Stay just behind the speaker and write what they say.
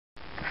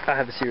I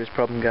have a serious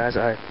problem, guys.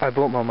 I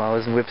bought my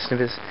mowers and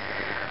whippersnippers.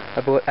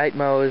 I bought 8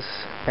 mowers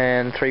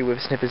and 3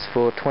 whippersnippers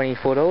for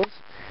 $24.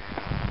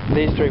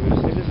 These 3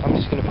 whippersnippers, I'm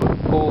just going to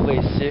put all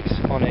these 6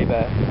 on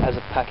eBay as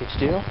a package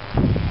deal.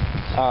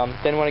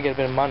 Then when I get a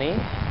bit of money,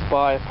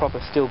 buy a proper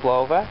steel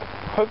blower vac,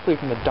 hopefully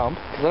from the dump,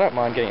 because I don't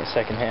mind getting it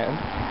second hand,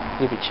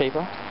 a little bit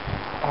cheaper.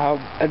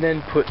 And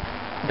then put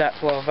that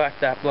blower vac,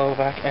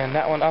 and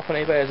that one up on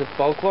eBay as a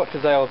bulk lot,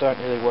 because they all don't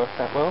really work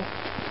that well.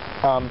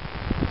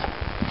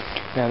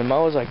 Now the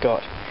mowers I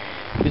got,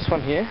 this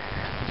one here,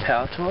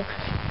 Power Torque,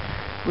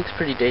 looks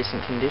pretty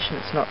decent condition.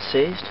 It's not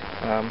seized.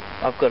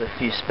 I've got a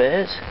few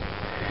spares.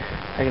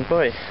 I can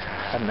probably,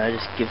 I don't know,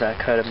 just give that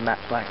a coat of matte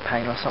black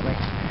paint or something.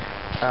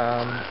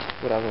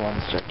 What other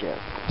ones did I get?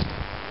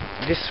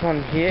 This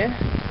one here,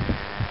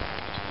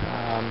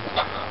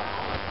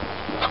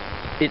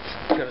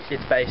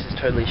 its base is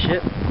totally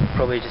shit.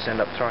 Probably just end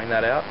up throwing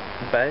that out,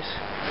 the base.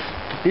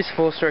 This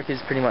 4-stroke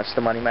is pretty much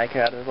the money maker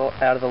out of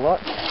the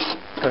lot.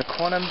 Got a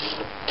quantum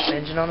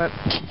engine on it.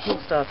 It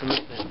starts a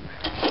little bit,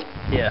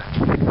 yeah.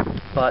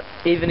 But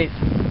even if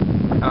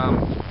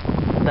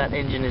that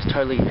engine is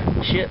totally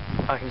shit,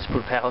 I can just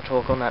put a Power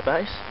Torque on that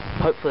base.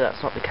 Hopefully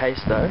that's not the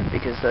case though,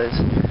 because those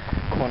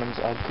quantums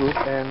are good,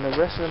 and the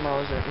rest of the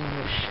mowers are in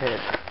the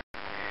shed.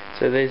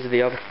 So these are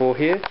the other 4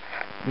 here.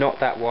 Not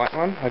that white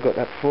one, I got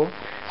that before.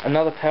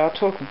 Another Power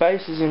Torque. The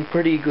base is in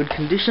pretty good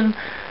condition.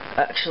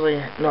 Actually,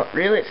 not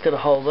really, it's got a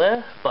hole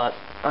there, but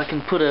I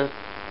can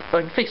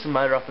fix the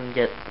motor up and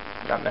get,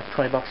 I don't know,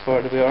 $20 for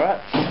it, it'll be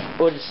alright.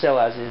 Or just sell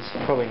as is,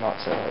 probably not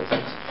sell as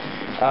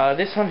is.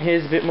 This one here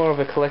is a bit more of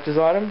a collector's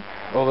item,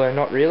 although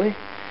not really.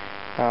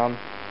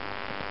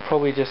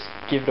 Probably just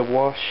give it a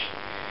wash.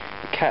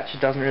 The catch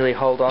doesn't really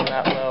hold on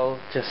that well,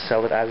 just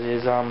sell it as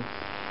is.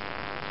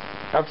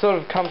 I've sort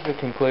of come to the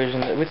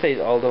conclusion that with these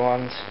older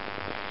ones,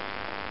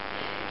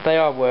 they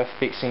are worth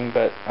fixing,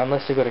 but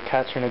unless they've got a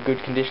catcher in a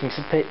good condition,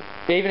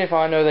 even if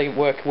I know they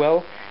work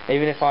well,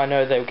 even if I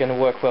know they're going to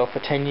work well for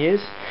 10 years,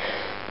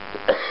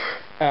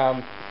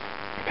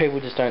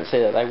 people just don't see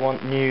that. They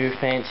want new,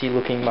 fancy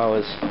looking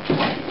mowers.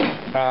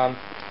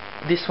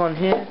 This one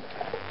here,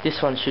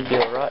 this one should be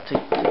alright to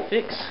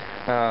fix.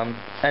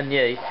 And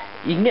yeah,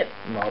 you can get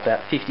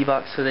about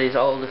 $50 for these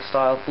older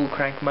style full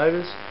crank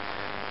motors.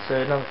 So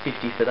another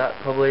 50 for that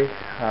probably.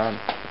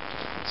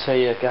 So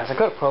yeah guys, I've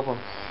got a problem.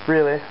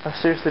 Really, I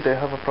seriously do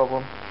have a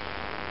problem.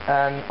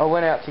 And I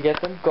went out to get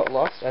them, got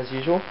lost as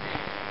usual,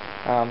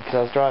 because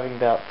I was driving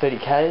about 30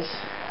 k's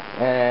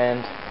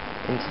and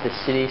into the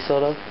city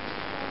sort of.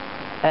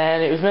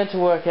 And it was meant to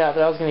work out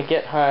that I was going to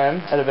get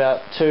home at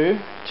about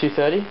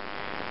 2:30,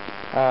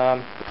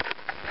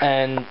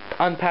 and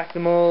unpack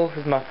them all,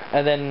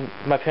 and then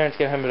my parents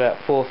get home at about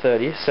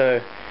 4:30, so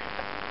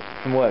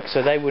from work,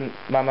 so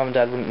my mum and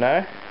dad wouldn't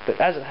know. But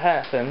as it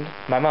happened,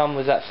 my mum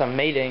was at some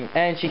meeting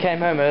and she came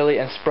home early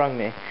and sprung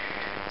me,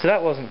 so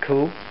that wasn't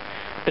cool.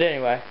 But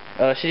anyway,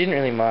 she didn't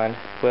really mind.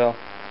 Well,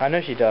 I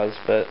know she does,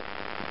 but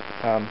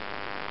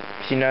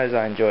she knows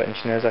I enjoy it and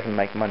she knows I can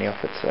make money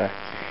off it, so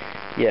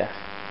yeah.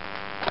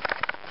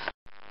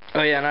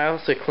 Oh yeah, and I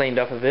also cleaned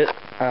up a bit,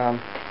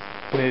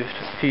 moved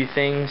a few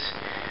things.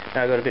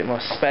 Now I've got a bit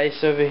more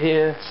space over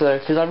here, so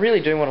because I really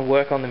do want to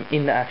work on them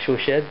in the actual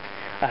shed.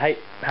 I hate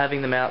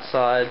having them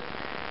outside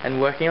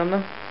and working on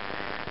them.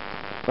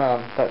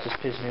 That just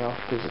pisses me off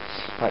because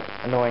it's like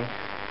annoying.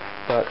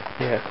 But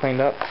yeah,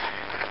 cleaned up.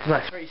 My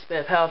 3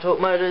 spare Power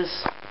Torque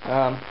motors.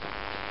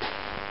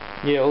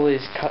 Yeah, all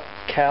these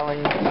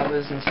cowling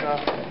covers and stuff.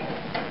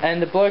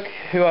 And the bloke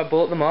who I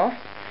bought them off,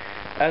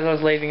 as I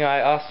was leaving, I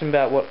asked him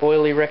about what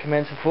oil he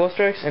recommends for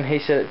 4-strokes, and he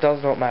said it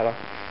does not matter.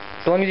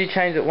 So long as you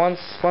change it once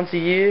a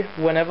year,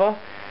 whenever,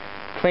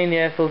 clean the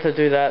air filter,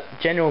 do that,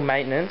 general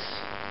maintenance,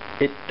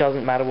 it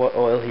doesn't matter what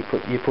oil you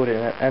put in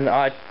it. And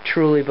I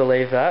truly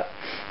believe that.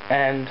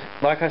 And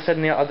like I said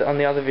on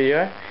the other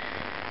video,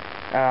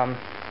 I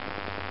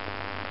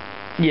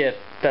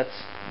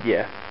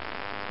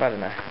don't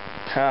know.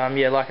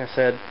 Yeah, like I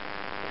said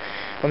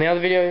on the other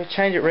video,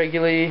 change it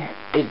regularly,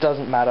 it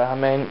doesn't matter. I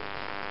mean,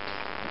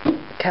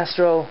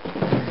 Castrol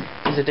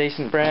is a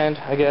decent brand,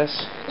 I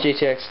guess.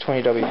 GTX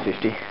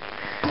 20W50.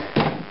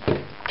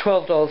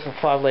 $12 for a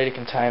 5-litre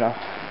container.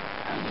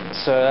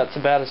 So that's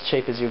about as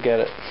cheap as you'll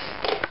get it.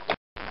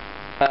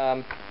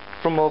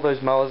 From all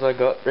those mowers I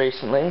got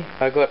recently,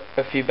 I got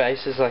a few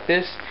bases like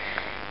this,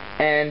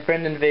 and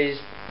BrendonV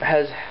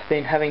has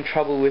been having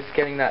trouble with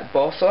getting that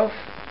boss off,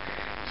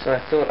 so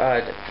I thought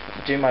I'd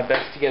do my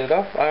best to get it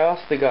off. I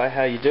asked the guy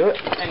how you do it,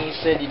 and he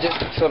said you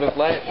just sort of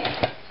lay it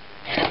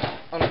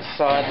on its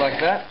side like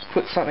that,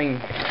 put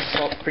something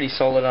pretty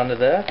solid under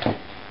there,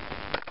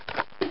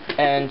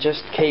 and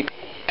just keep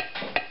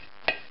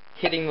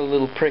hitting the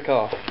little prick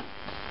off,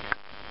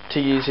 to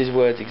use his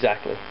words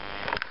exactly.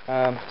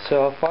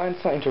 So I'll find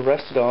something to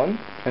rest it on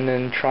and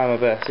then try my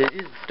best. It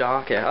is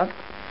dark out,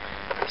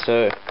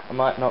 so I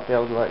might not be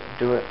able to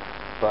do it,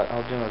 but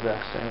I'll do my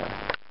best anyway.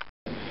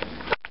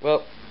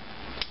 Well,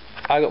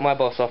 I got my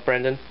boss off,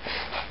 Brendon.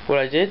 What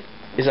I did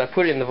is I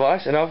put it in the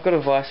vise, and I've got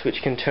a vise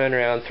which can turn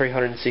around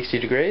 360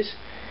 degrees.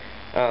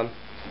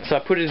 So I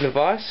put it in the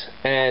vise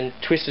and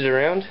twist it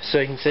around so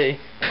you can see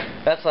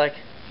that's like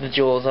the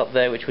jaws up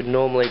there, which would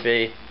normally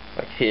be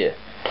like here.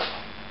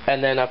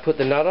 And then I put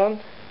the nut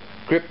on,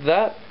 grip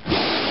that,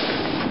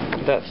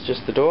 that's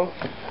just the door,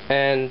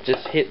 and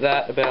just hit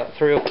that about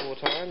 3 or 4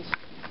 times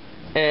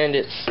and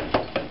it's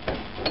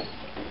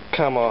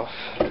come off.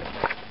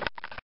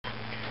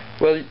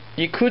 Well,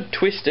 you could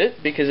twist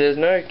it because there's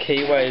no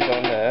keyways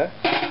on there.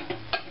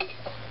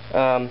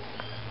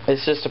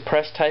 It's just a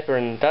press taper,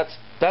 and that's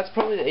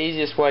probably the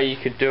easiest way you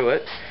could do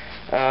it.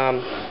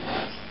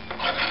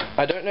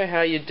 I don't know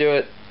how you'd do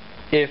it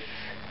if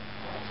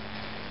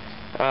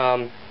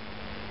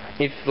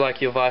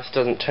like your vise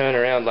doesn't turn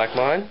around like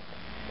mine,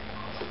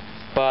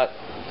 but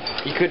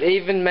you could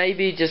even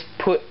maybe just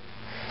put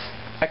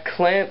a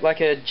clamp, like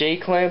a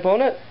G-clamp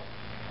on it,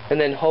 and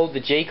then hold the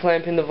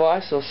G-clamp in the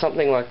vise or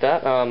something like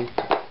that.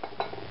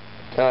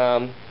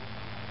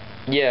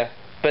 Yeah,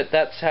 but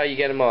that's how you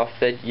get them off.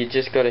 That you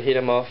just got to hit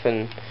them off,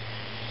 and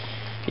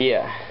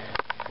yeah.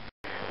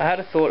 I had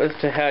a thought as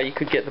to how you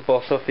could get the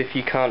boss off if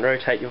you can't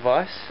rotate your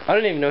vise. I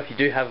don't even know if you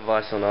do have a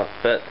vise or not,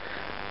 but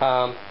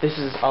this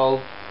is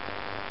I'll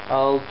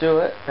do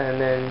it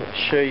and then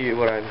show you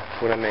what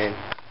I mean.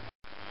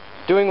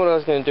 Doing what I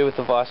was going to do with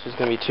the vise was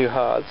going to be too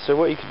hard, so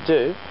what you could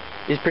do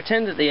is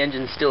pretend that the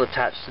engine's still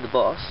attached to the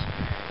boss.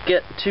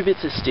 Get 2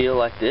 bits of steel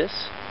like this,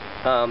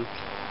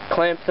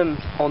 clamp them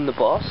on the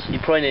boss. You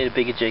probably need a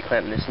bigger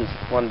G-clamp than this and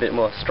one a bit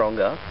more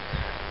stronger.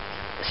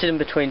 Sit them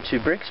between 2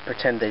 bricks,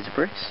 pretend these are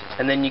bricks,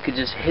 and then you could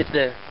just hit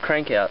the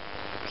crank out.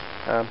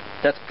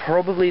 That's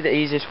probably the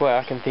easiest way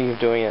I can think of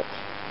doing it,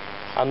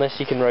 unless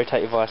you can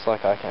rotate your vise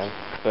like I can.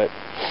 But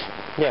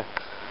yeah,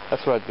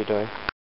 that's what I'd be doing.